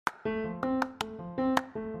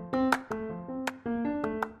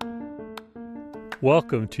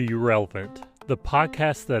Welcome to You Relevant, the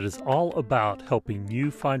podcast that is all about helping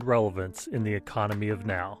you find relevance in the economy of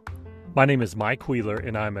now. My name is Mike Wheeler,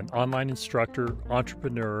 and I'm an online instructor,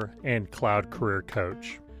 entrepreneur, and cloud career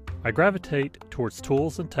coach. I gravitate towards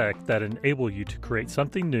tools and tech that enable you to create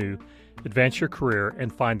something new, advance your career,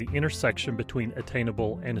 and find the intersection between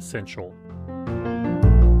attainable and essential.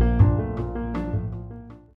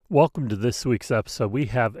 Welcome to this week's episode. We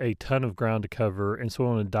have a ton of ground to cover, and so I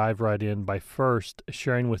want to dive right in by first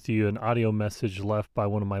sharing with you an audio message left by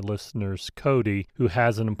one of my listeners, Cody, who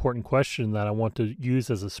has an important question that I want to use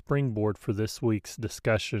as a springboard for this week's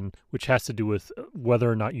discussion, which has to do with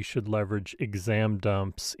whether or not you should leverage exam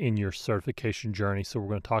dumps in your certification journey. So we're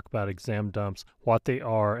going to talk about exam dumps, what they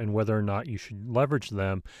are, and whether or not you should leverage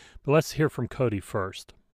them. But let's hear from Cody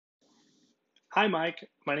first. Hi, Mike.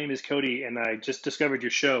 My name is Cody, and I just discovered your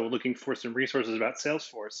show looking for some resources about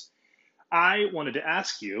Salesforce. I wanted to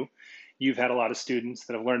ask you, you've had a lot of students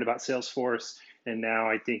that have learned about Salesforce, and now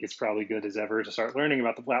I think it's probably good as ever to start learning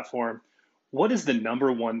about the platform. What is the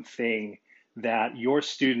number one thing that your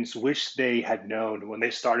students wish they had known when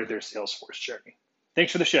they started their Salesforce journey?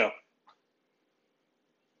 Thanks for the show.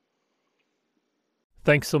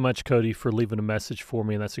 Thanks so much, Cody, for leaving a message for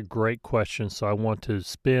me, and that's a great question. So I want to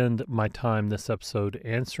spend my time this episode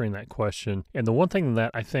answering that question. And the one thing that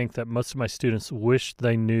I think that most of my students wish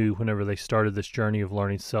they knew whenever they started this journey of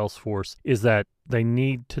learning Salesforce is that they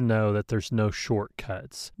need to know that there's no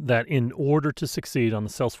shortcuts, that in order to succeed on the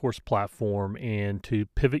Salesforce platform and to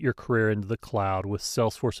pivot your career into the cloud with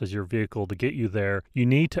Salesforce as your vehicle to get you there, you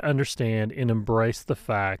need to understand and embrace the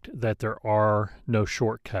fact that there are no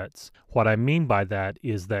shortcuts. What I mean by that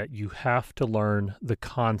is that you have to learn the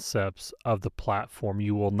concepts of the platform.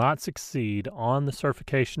 You will not succeed on the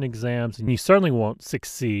certification exams, and you certainly won't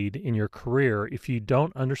succeed in your career if you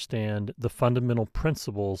don't understand the fundamental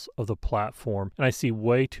principles of the platform. And I see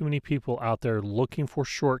way too many people out there looking for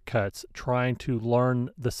shortcuts, trying to learn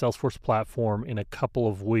the Salesforce platform in a couple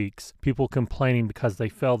of weeks. People complaining because they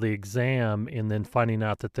failed the exam and then finding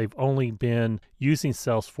out that they've only been using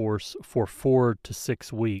Salesforce for 4 to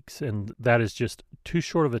 6 weeks. And that is just too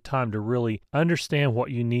short of a time to really understand what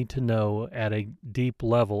you need to know at a deep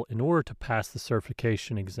level in order to pass the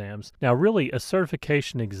certification exams. Now, really, a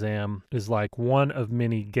certification exam is like one of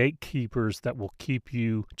many gatekeepers that will keep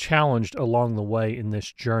you challenged along the way in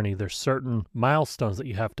this journey. There's certain milestones that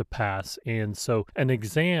you have to pass. And so an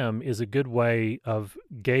exam is a good way of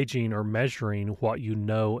gauging or measuring what you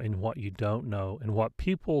know and what you don't know. And what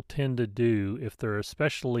people tend to do, if they're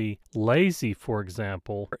especially lazy, for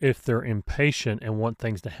example, or if they're impatient and want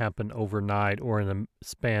things to happen overnight or in a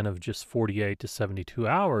span of just 48 to 72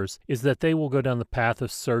 hours, is that they will go down the path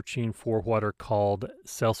of searching for what are called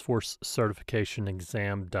Salesforce certification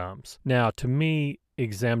exam dumps. Now, to me,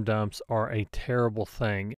 exam dumps are a terrible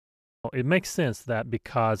thing. It makes sense that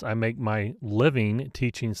because I make my living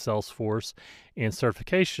teaching Salesforce and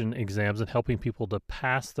certification exams and helping people to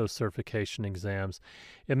pass those certification exams,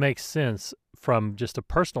 it makes sense from just a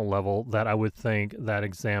personal level that I would think that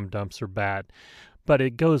exam dumps are bad. But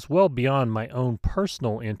it goes well beyond my own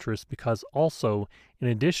personal interest because also, in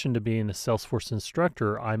addition to being a Salesforce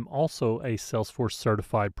instructor, I'm also a Salesforce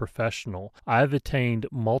certified professional. I've attained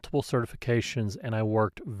multiple certifications and I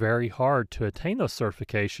worked very hard to attain those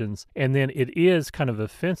certifications. And then it is kind of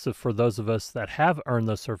offensive for those of us that have earned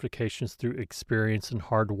those certifications through experience and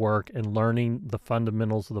hard work and learning the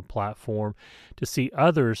fundamentals of the platform to see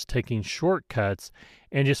others taking shortcuts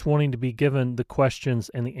and just wanting to be given the questions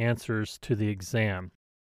and the answers to the exam.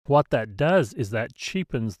 What that does is that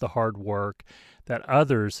cheapens the hard work that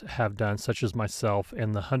others have done, such as myself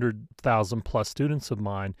and the 100,000 plus students of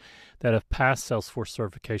mine that have passed Salesforce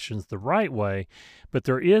certifications the right way. But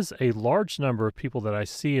there is a large number of people that I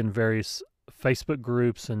see in various Facebook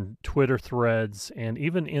groups and Twitter threads, and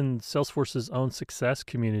even in Salesforce's own success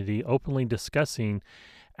community, openly discussing,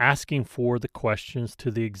 asking for the questions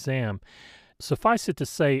to the exam. Suffice it to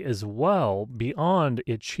say as well, beyond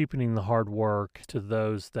it cheapening the hard work to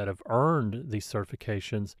those that have earned these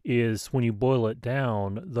certifications, is when you boil it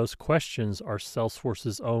down, those questions are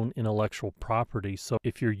Salesforce's own intellectual property. So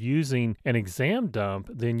if you're using an exam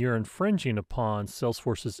dump, then you're infringing upon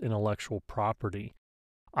Salesforce's intellectual property.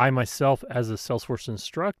 I myself, as a Salesforce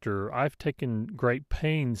instructor, I've taken great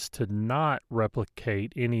pains to not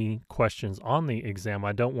replicate any questions on the exam.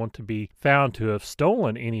 I don't want to be found to have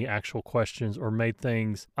stolen any actual questions or made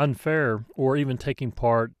things unfair or even taking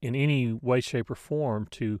part in any way, shape, or form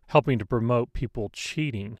to helping to promote people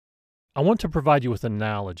cheating. I want to provide you with an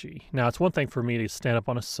analogy. Now, it's one thing for me to stand up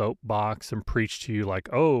on a soapbox and preach to you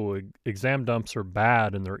like, oh, exam dumps are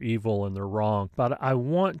bad and they're evil and they're wrong. But I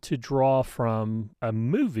want to draw from a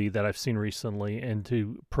movie that I've seen recently and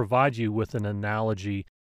to provide you with an analogy.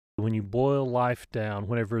 When you boil life down,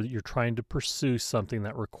 whenever you're trying to pursue something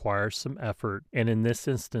that requires some effort, and in this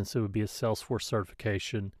instance, it would be a Salesforce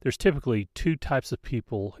certification, there's typically two types of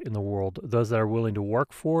people in the world, those that are willing to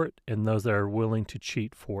work for it and those that are willing to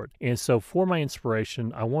cheat for it. And so for my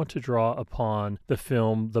inspiration, I want to draw upon the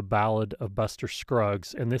film The Ballad of Buster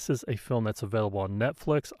Scruggs, and this is a film that's available on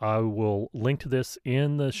Netflix. I will link to this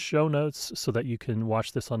in the show notes so that you can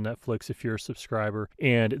watch this on Netflix if you're a subscriber.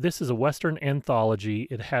 And this is a Western anthology.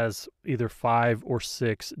 It has either 5 or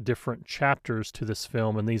 6 different chapters to this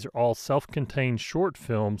film, and these are all self-contained short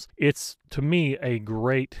films. It's, to me, a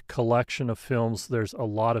great collection of films. There's a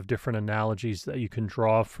lot of different analogies that you can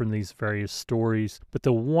draw from these various stories, but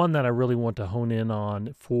the one that I really want to hone in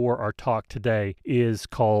on for our talk today is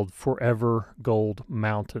called Forever Gold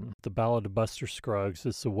Mountain. The Ballad of Buster Scruggs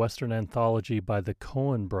is a Western anthology by the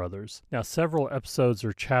Coen brothers. Now, several episodes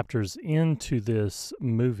or chapters into this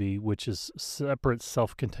movie, which is separate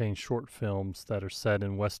self-contained short films that are set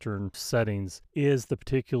in Western settings, is the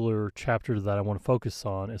particular chapter that I want to focus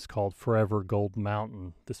on. It's called Forever Gold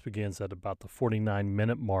Mountain. This begins at about the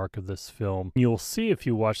 49-minute mark of this film. You'll see if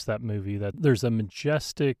you watch that movie that there's a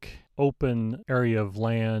majestic open area of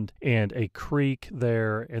land and a creek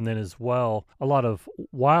there, and then as well a lot of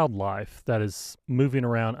wildlife that is moving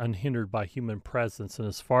around unhindered by human presence. And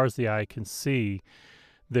as far as the eye can see,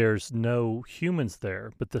 there's no humans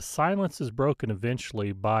there, but the silence is broken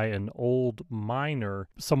eventually by an old miner,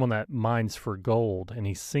 someone that mines for gold, and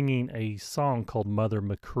he's singing a song called Mother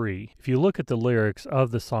Machree. If you look at the lyrics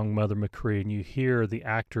of the song Mother Machree and you hear the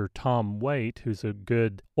actor Tom Waite, who's a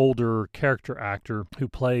good older character actor who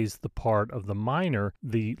plays the part of the miner,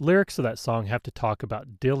 the lyrics of that song have to talk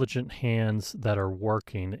about diligent hands that are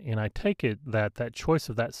working, and I take it that that choice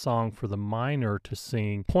of that song for the miner to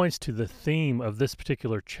sing points to the theme of this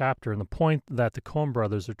particular chapter, and the point that the Coen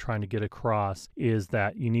brothers are trying to get across is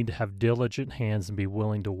that you need to have diligent hands and be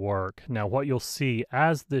willing to work. Now, what you'll see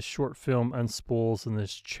as this short film unspools in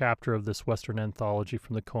this chapter of this Western anthology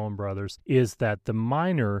from the Coen brothers is that the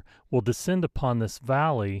miner will descend upon this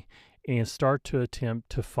valley and start to attempt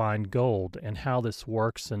to find gold. And how this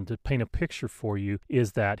works, and to paint a picture for you,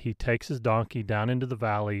 is that he takes his donkey down into the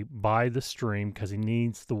valley by the stream because he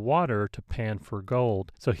needs the water to pan for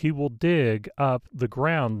gold. So he will dig up the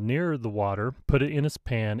ground near the water, put it in his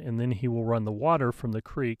pan, and then he will run the water from the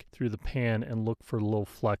creek through the pan and look for little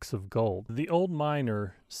flecks of gold. The old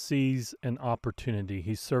miner sees an opportunity.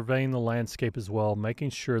 He's surveying the landscape as well,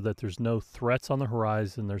 making sure that there's no threats on the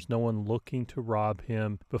horizon, there's no one looking to rob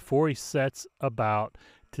him, before he sets about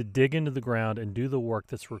to dig into the ground and do the work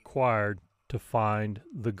that's required to find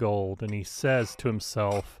the gold. And he says to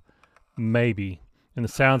himself, maybe. And the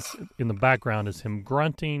sounds in the background is him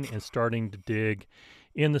grunting and starting to dig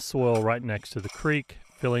in the soil right next to the creek,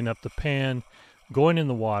 filling up the pan, going in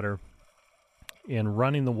the water, and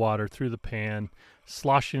running the water through the pan,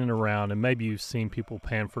 sloshing it around. And maybe you've seen people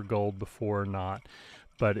pan for gold before or not.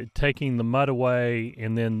 But taking the mud away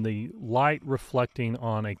and then the light reflecting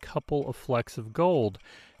on a couple of flecks of gold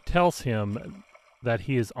tells him that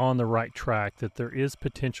he is on the right track, that there is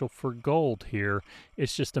potential for gold here.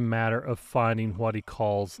 It's just a matter of finding what he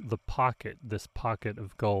calls the pocket, this pocket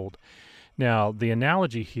of gold. Now, the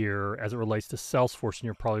analogy here as it relates to Salesforce, and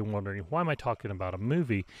you're probably wondering, why am I talking about a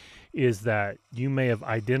movie, is that you may have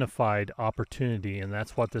identified opportunity, and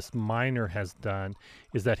that's what this miner has done,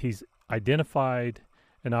 is that he's identified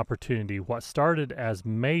an opportunity. What started as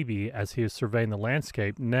maybe as he is surveying the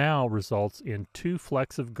landscape now results in 2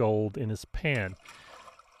 flecks of gold in his pan.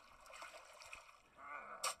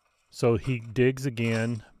 So he digs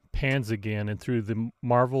again, pans again, and through the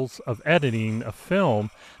marvels of editing a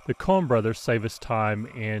film, the Coen brothers save us time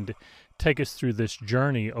and take us through this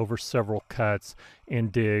journey over several cuts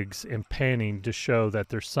and digs and panning to show that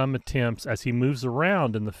there's some attempts as he moves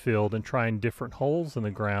around in the field and trying different holes in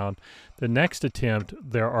the ground. The next attempt,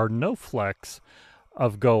 there are no flecks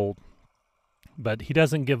of gold, but he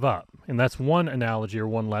doesn't give up. And that's one analogy or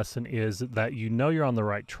one lesson, is that you know you're on the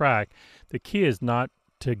right track. The key is not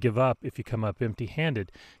to give up if you come up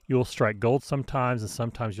empty-handed. You'll strike gold sometimes, and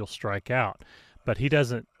sometimes you'll strike out. But he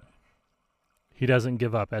doesn't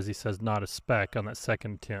give up, as he says, not a speck on that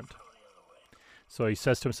second attempt. So he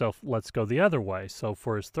says to himself, let's go the other way. So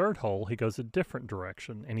for his third hole, he goes a different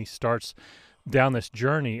direction, and he starts down this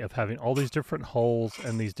journey of having all these different holes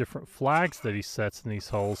and these different flags that he sets in these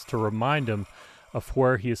holes to remind him of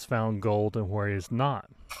where he has found gold and where he has not.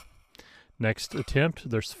 Next attempt,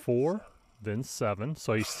 there's 4, then 7.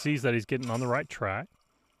 So he sees that he's getting on the right track.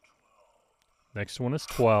 Next one is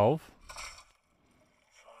 12.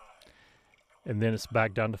 And then it's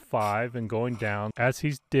back down to 5 and going down. As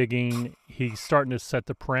he's digging, he's starting to set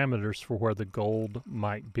the parameters for where the gold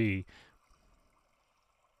might be.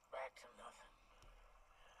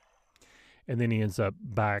 And then he ends up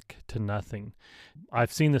back to nothing.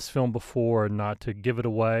 I've seen this film before, and not to give it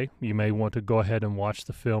away, you may want to go ahead and watch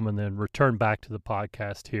the film and then return back to the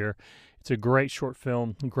podcast here. It's a great short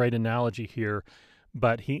film, great analogy here.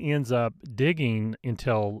 But he ends up digging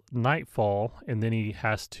until nightfall, and then he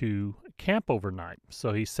has to camp overnight.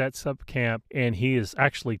 So he sets up camp, and he is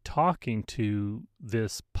actually talking to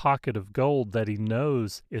this pocket of gold that he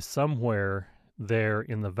knows is somewhere there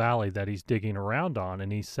in the valley that he's digging around on.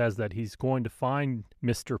 And he says that he's going to find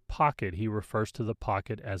Mr. Pocket. He refers to the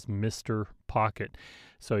pocket as Mr. Pocket.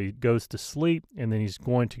 So he goes to sleep, and then he's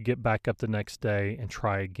going to get back up the next day and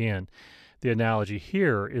try again. The analogy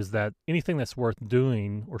here is that anything that's worth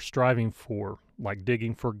doing or striving for, like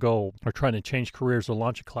digging for gold or trying to change careers or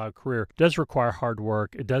launch a cloud career, does require hard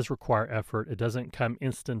work. It does require effort. It doesn't come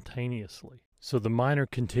instantaneously. So the miner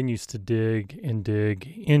continues to dig and dig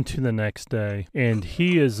into the next day, and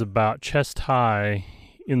he is about chest high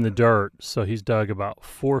in the dirt. So he's dug about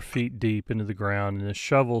 4 feet deep into the ground, and his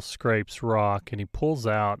shovel scrapes rock, and he pulls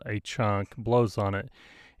out a chunk, blows on it,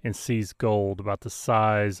 and sees gold about the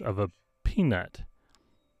size of a peanut.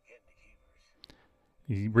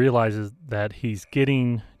 He realizes that he's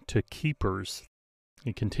getting to keepers.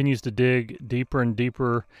 He continues to dig deeper and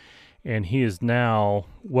deeper, and he is now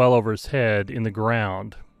well over his head in the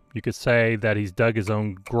ground. You could say that he's dug his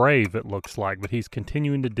own grave, it looks like, but he's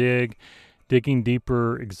continuing to dig, digging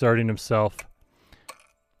deeper, exerting himself.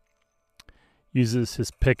 Uses his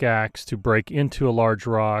pickaxe to break into a large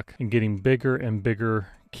rock and getting bigger and bigger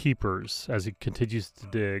keepers as he continues to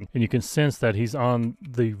dig. And you can sense that he's on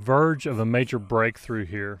the verge of a major breakthrough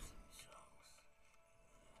here.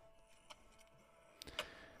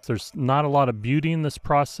 There's not a lot of beauty in this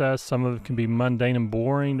process. Some of it can be mundane and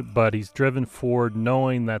boring, but he's driven forward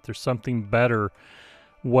knowing that there's something better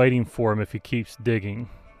waiting for him if he keeps digging.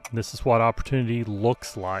 This is what opportunity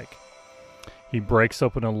looks like. He breaks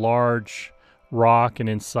open a large rock, and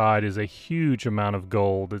inside is a huge amount of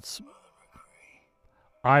gold. It's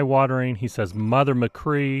eye-watering. He says Mother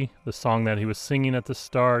McCree, the song that he was singing at the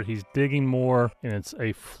start. He's digging more, and it's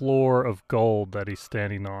a floor of gold that he's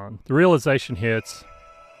standing on. The realization hits.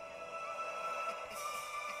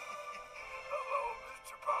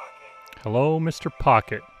 Hello, Mr.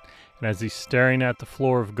 Pocket. And as he's staring at the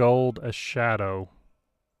floor of gold, a shadow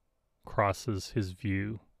crosses his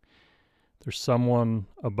view. There's someone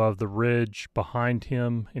above the ridge behind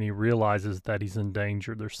him, and he realizes that he's in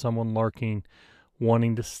danger. There's someone lurking,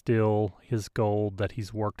 wanting to steal his gold that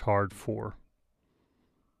he's worked hard for.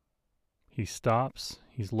 He stops.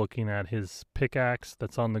 He's looking at his pickaxe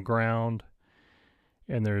that's on the ground,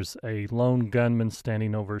 and there's a lone gunman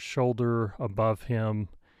standing over his shoulder above him.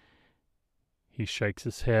 He shakes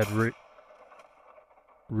his head,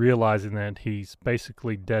 realizing that he's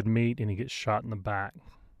basically dead meat, and he gets shot in the back.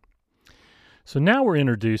 So now we're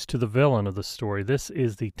introduced to the villain of the story. This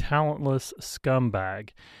is the talentless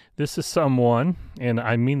scumbag. This is someone, and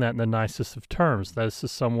I mean that in the nicest of terms, this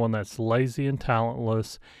is someone that's lazy and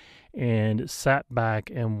talentless and sat back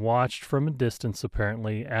and watched from a distance,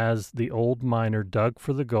 apparently, as the old miner dug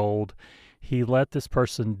for the gold. He let this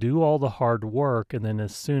person do all the hard work, and then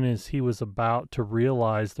as soon as he was about to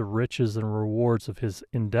realize the riches and rewards of his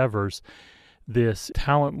endeavors, this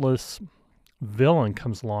talentless villain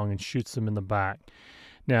comes along and shoots him in the back.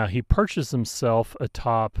 Now, he perches himself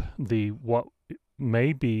atop the what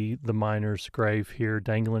may be the miner's grave here,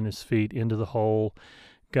 dangling his feet into the hole,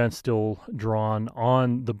 gun still drawn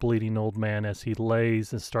on the bleeding old man as he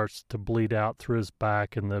lays and starts to bleed out through his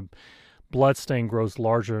back, and the bloodstain grows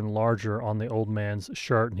larger and larger on the old man's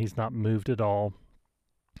shirt, and he's not moved at all.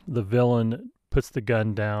 The villain puts the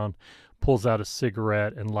gun down, pulls out a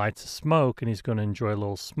cigarette, and lights a smoke, and he's going to enjoy a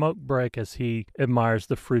little smoke break as he admires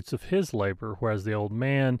the fruits of his labor, whereas the old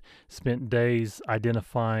man spent days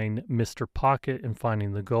identifying Mr. Pocket and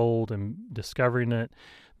finding the gold and discovering it.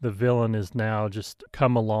 The villain is now just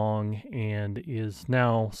come along and is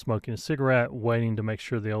now smoking a cigarette, waiting to make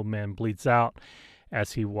sure the old man bleeds out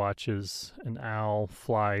as he watches an owl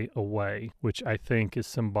fly away, which I think is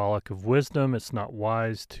symbolic of wisdom. It's not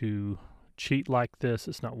wise to cheat like this.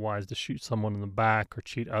 It's not wise to shoot someone in the back or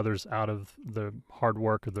cheat others out of the hard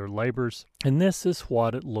work of their labors. And this is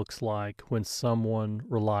what it looks like when someone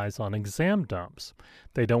relies on exam dumps.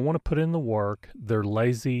 They don't want to put in the work. They're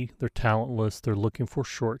lazy. They're talentless. They're looking for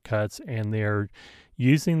shortcuts, and they're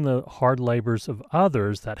using the hard labors of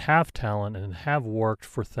others that have talent and have worked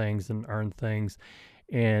for things and earned things.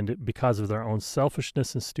 And because of their own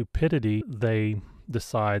selfishness and stupidity, they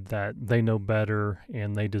decide that they know better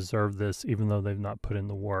and they deserve this even though they've not put in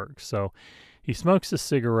the work. So he smokes a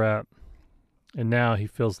cigarette, and now he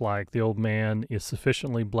feels like the old man is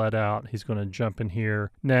sufficiently bled out. He's going to jump in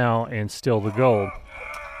here now and steal the gold.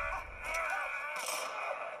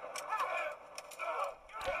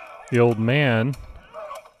 The old man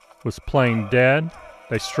was playing dead.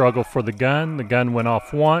 They struggle for the gun. The gun went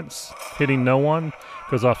off once, hitting no one.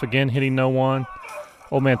 Goes off again, hitting no one.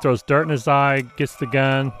 Old man throws dirt in his eye, gets the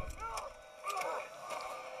gun.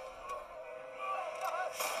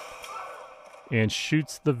 And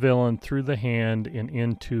shoots the villain through the hand and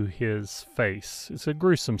into his face. It's a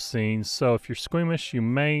gruesome scene, so if you're squeamish, you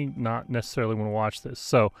may not necessarily want to watch this.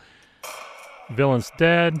 So, villain's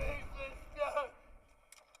dead.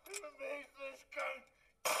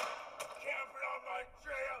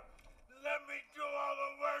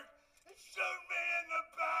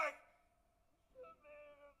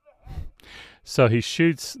 So he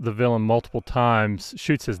shoots the villain multiple times,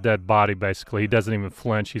 shoots his dead body basically. He doesn't even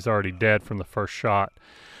flinch. He's already dead from the first shot.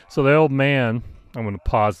 So the old man, I'm going to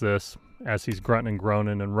pause this as he's grunting and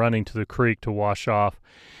groaning and running to the creek to wash off.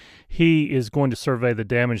 He is going to survey the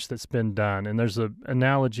damage that's been done. And there's an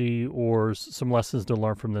analogy or some lessons to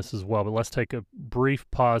learn from this as well. But let's take a brief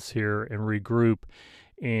pause here and regroup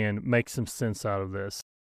and make some sense out of this.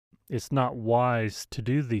 It's not wise to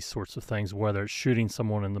do these sorts of things, whether it's shooting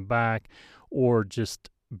someone in the back or just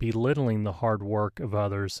belittling the hard work of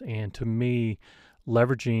others. And to me,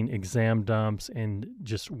 leveraging exam dumps and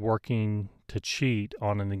just working to cheat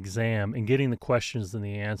on an exam and getting the questions and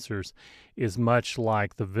the answers is much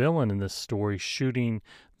like the villain in this story shooting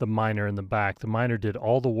the miner in the back. The miner did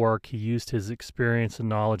all the work. He used his experience and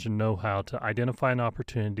knowledge and know-how to identify an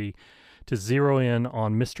opportunity, to zero in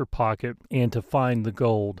on Mr. Pocket and to find the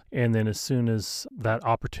gold. And then as soon as that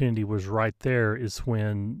opportunity was right there is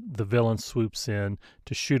when the villain swoops in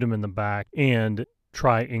to shoot him in the back and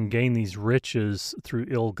try and gain these riches through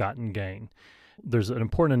ill-gotten gain. There's an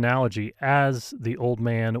important analogy. As the old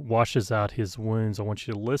man washes out his wounds, I want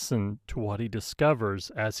you to listen to what he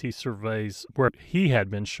discovers as he surveys where he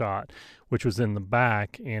had been shot, which was in the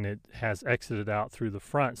back, and it has exited out through the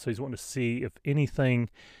front. So he's wanting to see if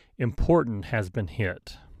anything important has been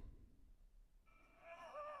hit.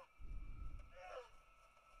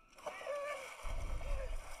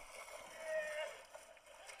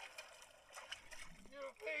 You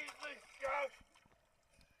beastly skunk!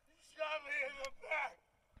 Shot me in the back!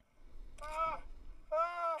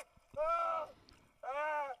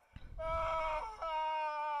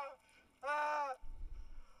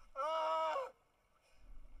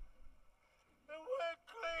 It went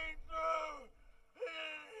clean through!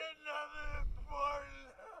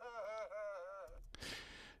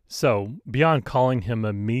 So, beyond calling him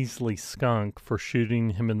a measly skunk for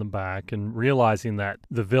shooting him in the back and realizing that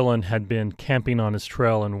the villain had been camping on his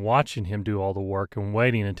trail and watching him do all the work and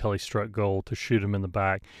waiting until he struck gold to shoot him in the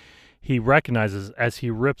back, he recognizes as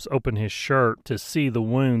he rips open his shirt to see the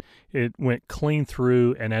wound, it went clean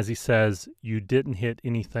through, and as he says, you didn't hit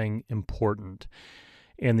anything important.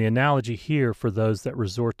 And the analogy here for those that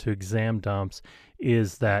resort to exam dumps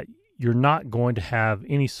is that you're not going to have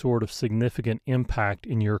any sort of significant impact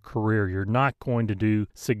in your career. You're not going to do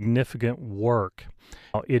significant work.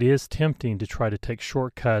 Now, it is tempting to try to take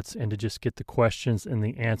shortcuts and to just get the questions and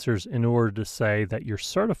the answers in order to say that you're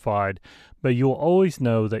certified, but you'll always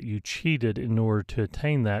know that you cheated in order to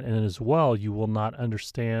attain that, and as well, you will not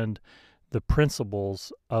understand the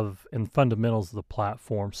principles of and fundamentals of the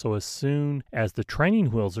platform. So as soon as the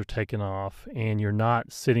training wheels are taken off and you're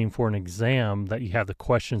not sitting for an exam that you have the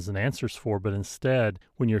questions and answers for, but instead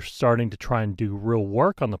when you're starting to try and do real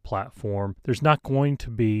work on the platform, there's not going to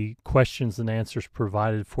be questions and answers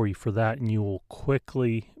provided for you for that, and you will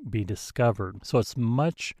quickly be discovered. So it's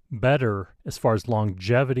much better as far as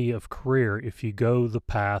longevity of career if you go the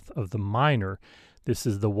path of the miner. This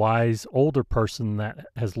is the wise older person that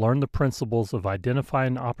has learned the principles of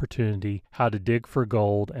identifying opportunity, how to dig for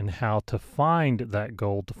gold, and how to find that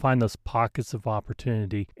gold, to find those pockets of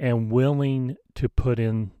opportunity, and willing to put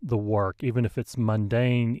in the work, even if it's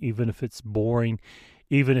mundane, even if it's boring,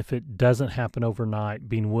 even if it doesn't happen overnight,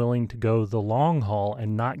 being willing to go the long haul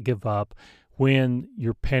and not give up when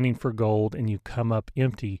you're panning for gold and you come up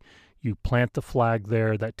empty. You plant the flag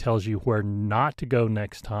there that tells you where not to go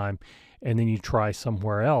next time, and then you try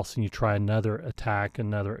somewhere else and you try another attack,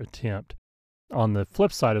 another attempt. On the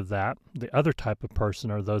flip side of that, the other type of person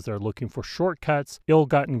are those that are looking for shortcuts,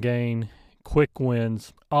 ill-gotten gain, quick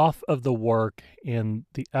wins off of the work and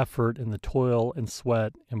the effort and the toil and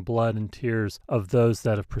sweat and blood and tears of those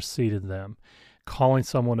that have preceded them. Calling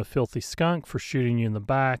someone a filthy skunk for shooting you in the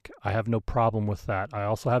back, I have no problem with that. I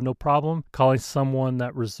also have no problem calling someone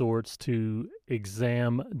that resorts to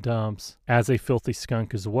exam dumps as a filthy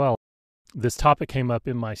skunk as well. This topic came up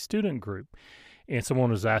in my student group, and someone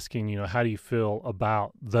was asking, how do you feel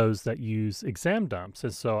about those that use exam dumps?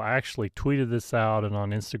 And so I actually tweeted this out and on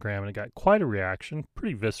Instagram, and it got quite a reaction,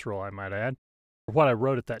 pretty visceral, I might add. What I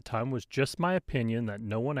wrote at that time was just my opinion that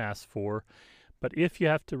no one asked for. But if you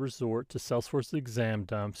have to resort to Salesforce exam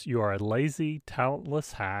dumps, you are a lazy,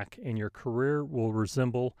 talentless hack, and your career will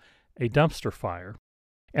resemble a dumpster fire.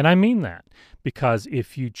 And I mean that, because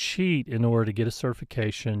if you cheat in order to get a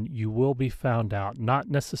certification, you will be found out, not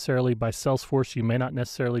necessarily by Salesforce. You may not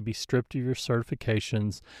necessarily be stripped of your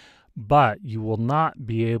certifications, but you will not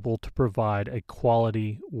be able to provide a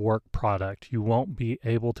quality work product. You won't be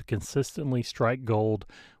able to consistently strike gold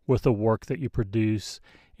with the work that you produce.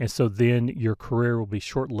 And so then your career will be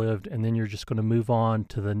short-lived, and then you're just going to move on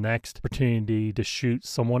to the next opportunity to shoot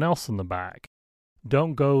someone else in the back.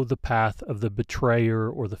 Don't go the path of the betrayer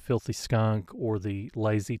or the filthy skunk or the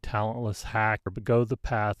lazy, talentless hack, but go the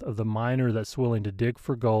path of the miner that's willing to dig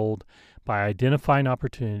for gold by identifying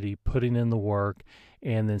opportunity, putting in the work,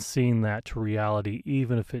 and then seeing that to reality,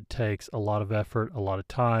 even if it takes a lot of effort, a lot of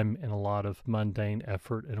time, and a lot of mundane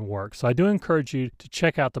effort and work. So I do encourage you to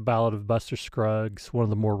check out The Ballad of Buster Scruggs, one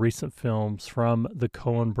of the more recent films from the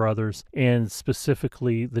Coen brothers, and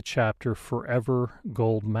specifically the chapter Forever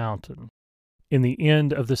Gold Mountain. In the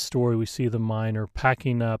end of the story, we see the miner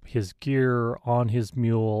packing up his gear on his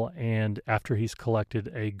mule, and after he's collected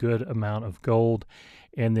a good amount of gold,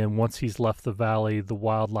 and then once he's left the valley, the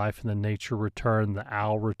wildlife and the nature return, the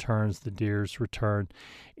owl returns, the deers return,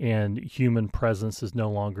 and human presence is no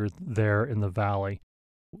longer there in the valley.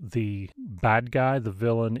 The bad guy, the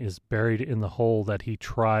villain, is buried in the hole that he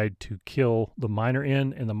tried to kill the miner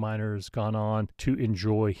in, and the miner has gone on to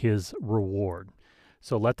enjoy his reward.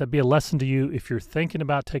 So let that be a lesson to you. If you're thinking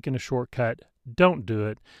about taking a shortcut, don't do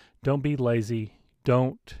it. Don't be lazy.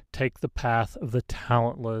 Don't take the path of the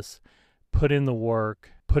talentless. Put in the work.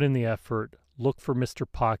 Put in the effort. Look for Mr.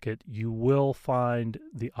 Pocket. You will find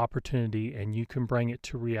the opportunity and you can bring it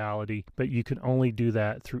to reality, but you can only do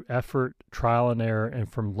that through effort, trial and error,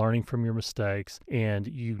 and from learning from your mistakes. And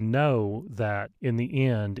you know that in the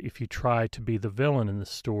end, if you try to be the villain in the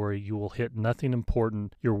story, you will hit nothing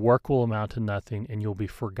important, your work will amount to nothing, and you'll be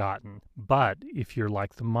forgotten. But if you're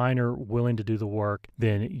like the miner, willing to do the work,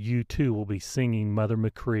 then you too will be singing Mother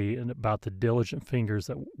McCree and about the diligent fingers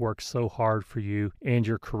that work so hard for you and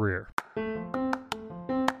your career.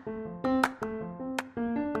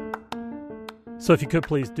 So if you could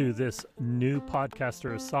please do this new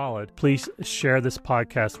podcaster a solid, please share this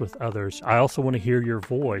podcast with others. I also want to hear your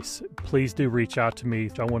voice. Please do reach out to me.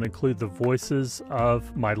 I want to include the voices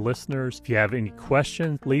of my listeners. If you have any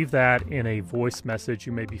questions, leave that in a voice message.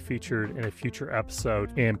 You may be featured in a future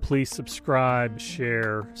episode. And please subscribe,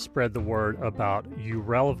 share, spread the word about You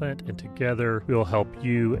Relevant, and together we'll help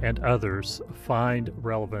you and others find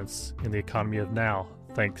relevance in the economy of now.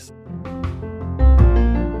 Thanks.